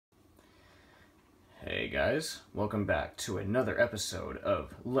guys, welcome back to another episode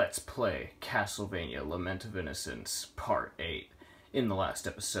of Let's Play Castlevania Lament of Innocence Part 8. In the last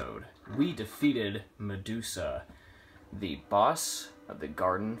episode, we defeated Medusa, the boss of the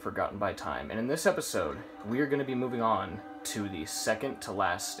Garden Forgotten by Time, and in this episode, we are going to be moving on to the second to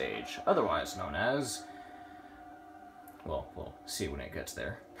last stage, otherwise known as... well, we'll see when it gets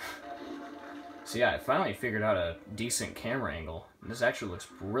there. So yeah, I finally figured out a decent camera angle. This actually looks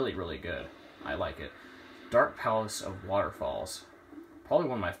really, really good. I like it. Dark Palace of Waterfalls. Probably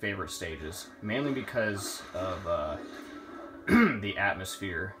one of my favorite stages, mainly because of the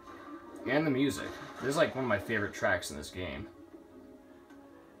atmosphere and the music. This is like one of my favorite tracks in this game.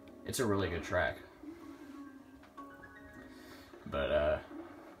 It's a really good track. But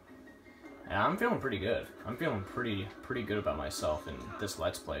yeah, I'm feeling pretty good. I'm feeling pretty good about myself in this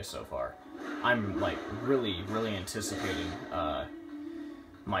Let's Play so far. I'm like really anticipating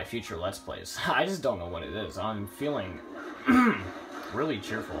my future Let's Plays. I just don't know what it is. I'm feeling really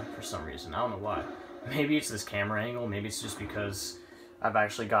cheerful for some reason. I don't know why. Maybe it's this camera angle. Maybe it's just because I've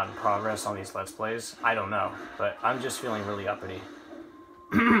actually gotten progress on these Let's Plays. I don't know. But I'm just feeling really uppity.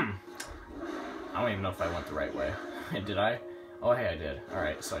 I don't even know if I went the right way. Did I? Oh, hey, I did.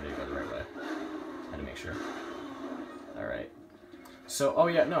 Alright, so I did go the right way. Had to make sure. Alright. So, oh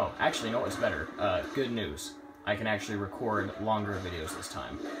yeah, no. Actually, you know what's better? Good news. I can actually record longer videos this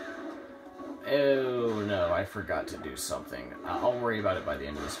time. Oh no, I forgot to do something. I'll worry about it by the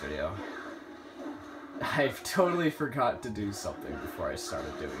end of this video. I totally forgot to do something before I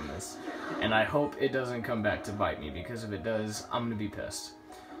started doing this. And I hope it doesn't come back to bite me, because if it does, I'm gonna be pissed.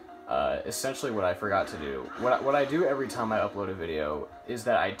 Essentially what I forgot to do, what I do every time I upload a video, is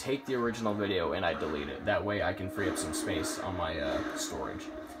that I take the original video and I delete it. That way I can free up some space on my storage,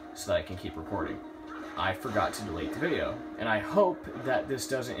 so that I can keep recording. I forgot to delete the video, and I hope that this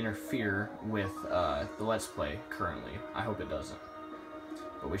doesn't interfere with the Let's Play currently. I hope it doesn't,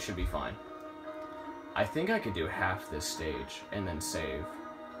 but we should be fine. I think I could do half this stage and then save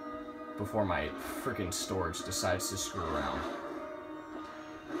before my freaking storage decides to screw around.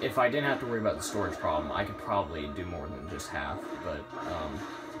 If I didn't have to worry about the storage problem, I could probably do more than just half, but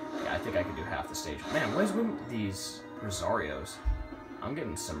yeah, I think I could do half the stage. Man, what is with these Rosarios? I'm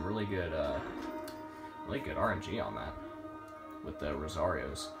getting some really good RNG on that with the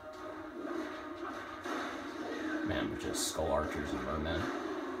Rosarios. Man, but just skull archers and mermen.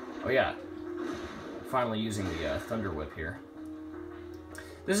 Oh yeah, finally using the Thunder Whip here.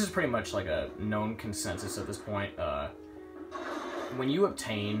 This is pretty much like a known consensus at this point. When you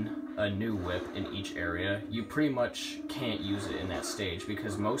obtain a new whip in each area, you pretty much can't use it in that stage,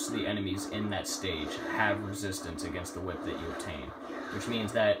 because most of the enemies in that stage have resistance against the whip that you obtain. Which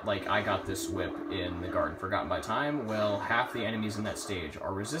means that, like, I got this whip in the Garden Forgotten by Time, well, half the enemies in that stage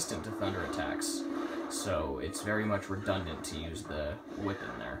are resistant to thunder attacks. So it's very much redundant to use the whip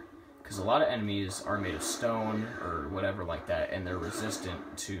in there. Because a lot of enemies are made of stone or whatever like that, and they're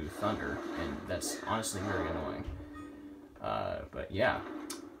resistant to thunder, and that's honestly very annoying. But yeah,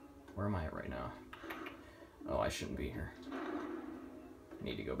 where am I at right now? Oh, I shouldn't be here. I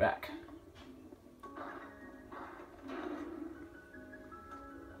need to go back.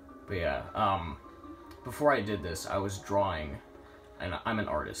 But yeah, before I did this, I was drawing, and I'm an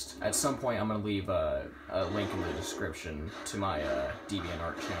artist. At some point, I'm going to leave a link in the description to my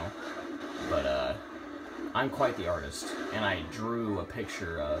DeviantArt channel. But I'm quite the artist, and I drew a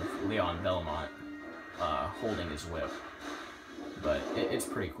picture of Leon Belmont holding his whip. But it's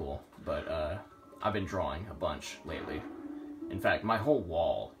pretty cool. But I've been drawing a bunch lately. In fact, my whole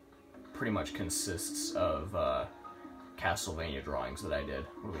wall pretty much consists of Castlevania drawings that I did.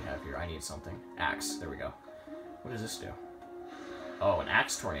 What do we have here? I need something. Axe. There we go. What does this do? Oh, an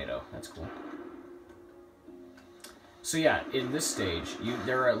axe tornado. That's cool. So yeah, in this stage,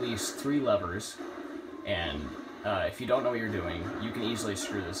 there are at least 3 levers, and if you don't know what you're doing, you can easily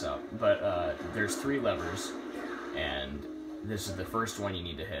screw this up. But there's 3 levers, and this is the first one you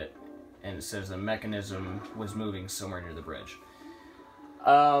need to hit, and it says the mechanism was moving somewhere near the bridge.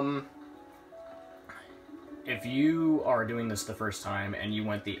 If you are doing this the first time and you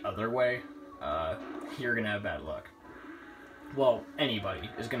went the other way, you're gonna have bad luck. Well, anybody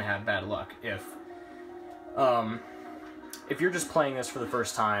is gonna have bad luck if you're just playing this for the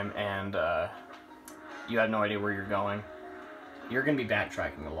first time and you have no idea where you're going. You're gonna be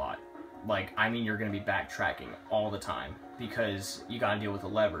backtracking a lot. Like, I mean, you're gonna be backtracking all the time, because you gotta deal with the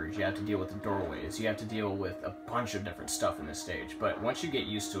levers, you have to deal with the doorways, you have to deal with a bunch of different stuff in this stage. But once you get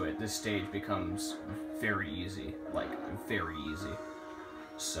used to it, this stage becomes very easy. Like, very easy.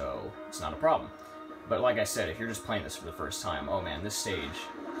 So, it's not a problem. But like I said, if you're just playing this for the first time, oh man, this stage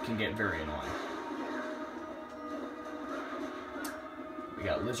can get very annoying. We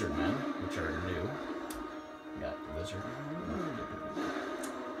got lizard men, which are new. We got lizard men.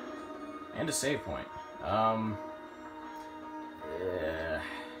 And a save point.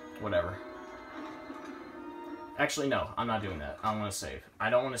 Whatever. Actually, no, I'm not doing that. I want to save.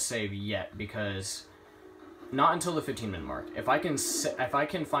 I don't want to save yet because not until the 15-minute mark. If I can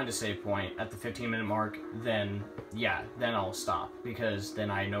find a save point at the 15-minute mark, then yeah, then I'll stop because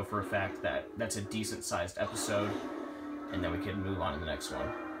then I know for a fact that that's a decent-sized episode, and then we can move on to the next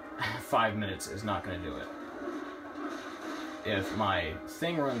one. 5 minutes is not going to do it. If my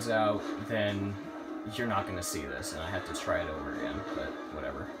thing runs out, then you're not going to see this, and I have to try it over again, but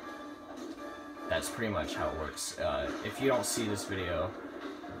whatever. That's pretty much how it works. If you don't see this video,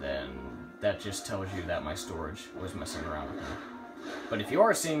 then that just tells you that my storage was messing around with me. But if you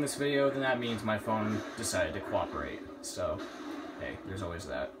are seeing this video, then that means my phone decided to cooperate. So, hey, there's always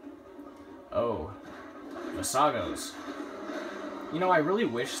that. Oh, Vasagos. You know, I really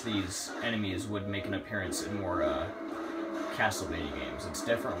wish these enemies would make an appearance in more Castlevania games. It's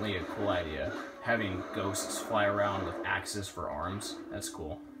definitely a cool idea. Having ghosts fly around with axes for arms, that's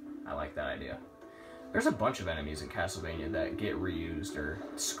cool. I like that idea. There's a bunch of enemies in Castlevania that get reused or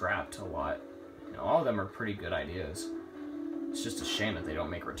scrapped a lot. You know, all of them are pretty good ideas. It's just a shame that they don't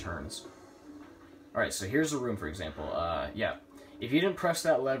make returns. Alright, so here's the room, for example. Yeah, if you didn't press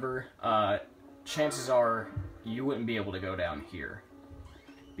that lever, chances are you wouldn't be able to go down here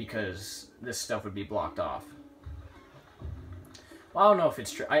because this stuff would be blocked off. Well, I don't know if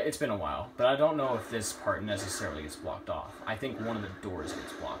it's true. It's been a while, but I don't know if this part necessarily gets blocked off. I think one of the doors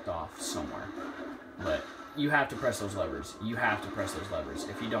gets blocked off somewhere. But you have to press those levers. You have to press those levers.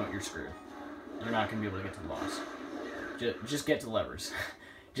 If you don't, you're screwed. You're not going to be able to get to the boss. Just get to the levers.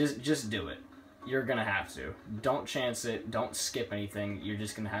 just do it. You're going to have to. Don't chance it. Don't skip anything. You're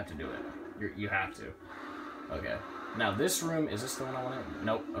just going to have to do it. You have to. Okay. Now this room, is this the one I wanted?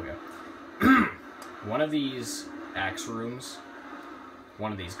 Nope. Okay. One of these axe rooms,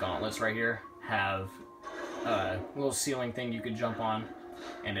 one of these gauntlets right here, have a little ceiling thing you could jump on.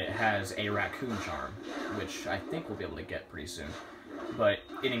 And it has a raccoon charm, which I think we'll be able to get pretty soon. But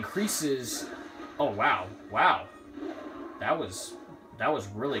it increases... Oh, wow. Wow. That was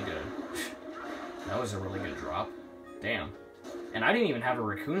really good. That was a really good drop. Damn. And I didn't even have a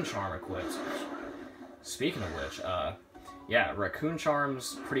raccoon charm equipped. Speaking of which, yeah, raccoon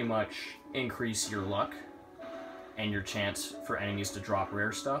charms pretty much increase your luck and your chance for enemies to drop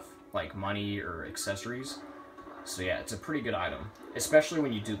rare stuff, like money or accessories. So yeah, it's a pretty good item, especially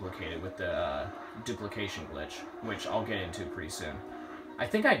when you duplicate it with the duplication glitch, which I'll get into pretty soon. I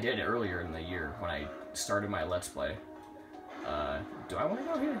think I did it earlier in the year when I started my Let's Play. Do I want to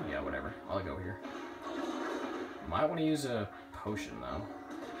go here? Yeah, whatever. I'll go here. Might want to use a potion, though.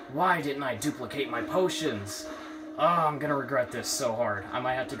 Why didn't I duplicate my potions? Oh, I'm gonna regret this so hard. I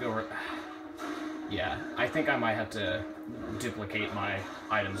might have to go... Yeah, I think I might have to duplicate my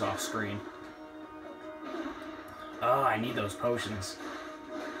items off screen. Oh, I need those potions.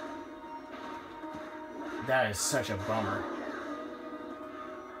 That is such a bummer.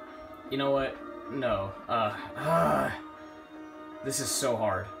 You know what? No. This is so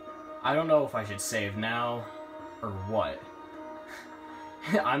hard. I don't know if I should save now or what.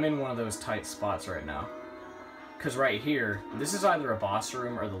 I'm in one of those tight spots right now. Because right here, this is either a boss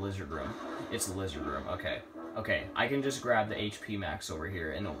room or the lizard room. It's the lizard room. Okay. Okay, I can just grab the HP max over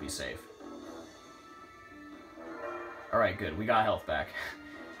here and it'll be safe. Alright, good. We got health back.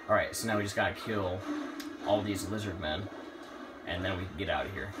 Alright, so now we just gotta kill all these lizard men. And then we can get out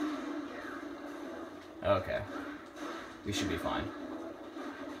of here. Okay. We should be fine.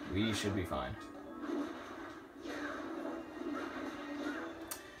 We should be fine.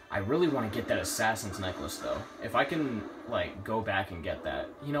 I really want to get that assassin's necklace, though. If I can, like, go back and get that.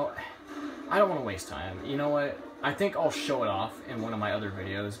 You know, I don't want to waste time. You know what? I think I'll show it off in one of my other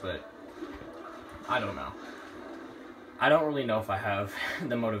videos, but I don't know. I don't really know if I have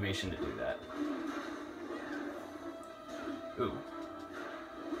the motivation to do that. Ooh.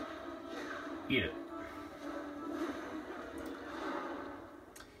 Eat it.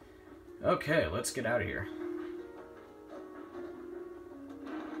 Okay, let's get out of here.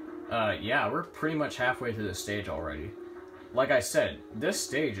 Yeah, we're pretty much halfway through the stage already. Like I said, this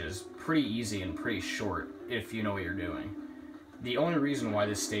stage is pretty easy and pretty short if you know what you're doing. The only reason why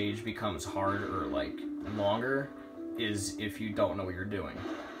this stage becomes hard or, like, longer is if you don't know what you're doing.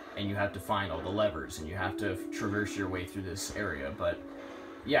 And you have to find all the levers, and you have to traverse your way through this area. But,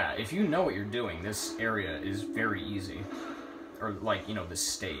 yeah, if you know what you're doing, this area is very easy. Or, like, you know, this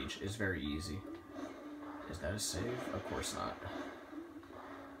stage is very easy. Is that a save? Of course not.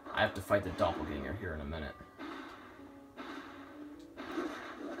 I have to fight the doppelganger here in a minute.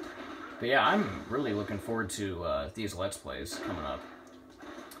 But yeah, I'm really looking forward to these Let's Plays coming up.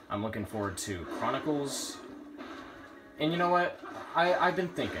 I'm looking forward to Chronicles. And you know what? I've been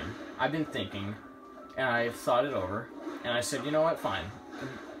thinking, and I've thought it over, and I said, you know what? Fine.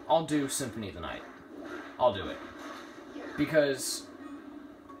 I'll do Symphony of the Night. I'll do it. Because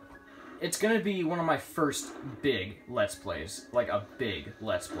it's going to be one of my first big Let's Plays. Like a big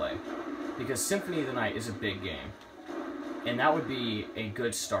Let's Play. Because Symphony of the Night is a big game. And that would be a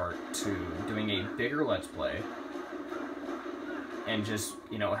good start to doing a bigger Let's Play. And just,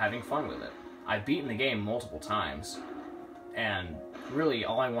 you know, having fun with it. I've beaten the game multiple times. And really,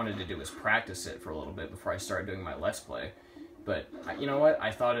 all I wanted to do was practice it for a little bit before I started doing my Let's Play. But, you know what?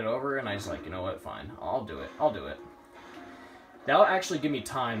 I thought it over, and I was like, you know what? Fine. I'll do it. I'll do it. That'll actually give me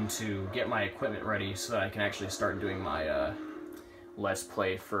time to get my equipment ready so that I can actually start doing my Let's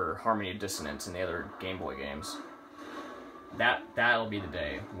Play for Harmony of Dissonance and the other Game Boy games. That'll be the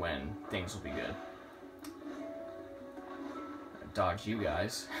day when things will be good. Dodge you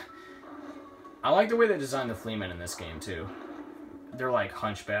guys. I like the way they designed the Fleamen in this game, too. They're like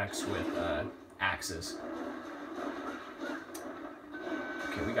hunchbacks with axes.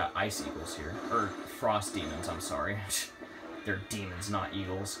 Okay, we got ice eagles here. Or frost demons, I'm sorry. They're demons, not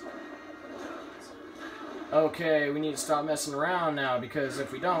eagles. Okay, we need to stop messing around now, because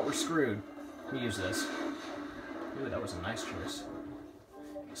if we don't, we're screwed. Let me use this. Ooh, that was a nice choice.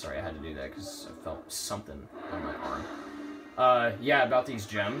 Sorry, I had to do that, because I felt something on my arm. Yeah, about these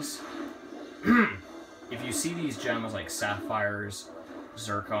gems. If you see these gems like sapphires,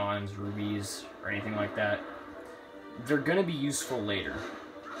 zircons, rubies, or anything like that, they're going to be useful later.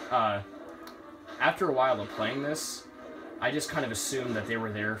 After a while of playing this, I just kind of assumed that they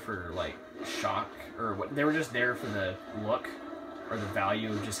were there for, like, shock, or what, they were just there for the look, or the value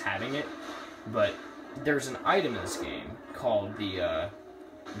of just having it. But there's an item in this game called the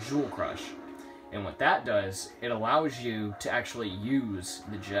Jewel Crush, and what that does, it allows you to actually use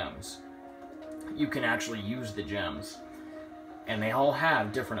the gems. You can actually use the gems, and they all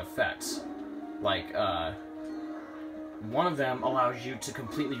have different effects. Like, one of them allows you to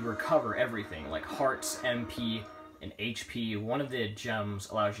completely recover everything, like hearts, MP, and HP. One of the gems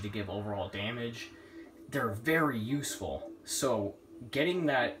allows you to give overall damage. They're very useful, so getting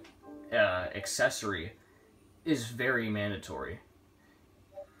that accessory is very mandatory.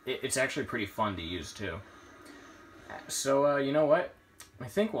 It's actually pretty fun to use, too. So, you know what? I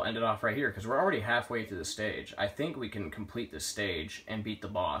think we'll end it off right here, because we're already halfway through the stage. I think we can complete this stage and beat the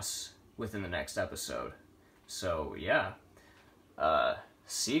boss within the next episode. So, yeah.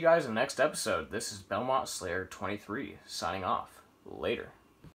 See you guys in the next episode. This is Belmont Slayer 23, signing off. Later.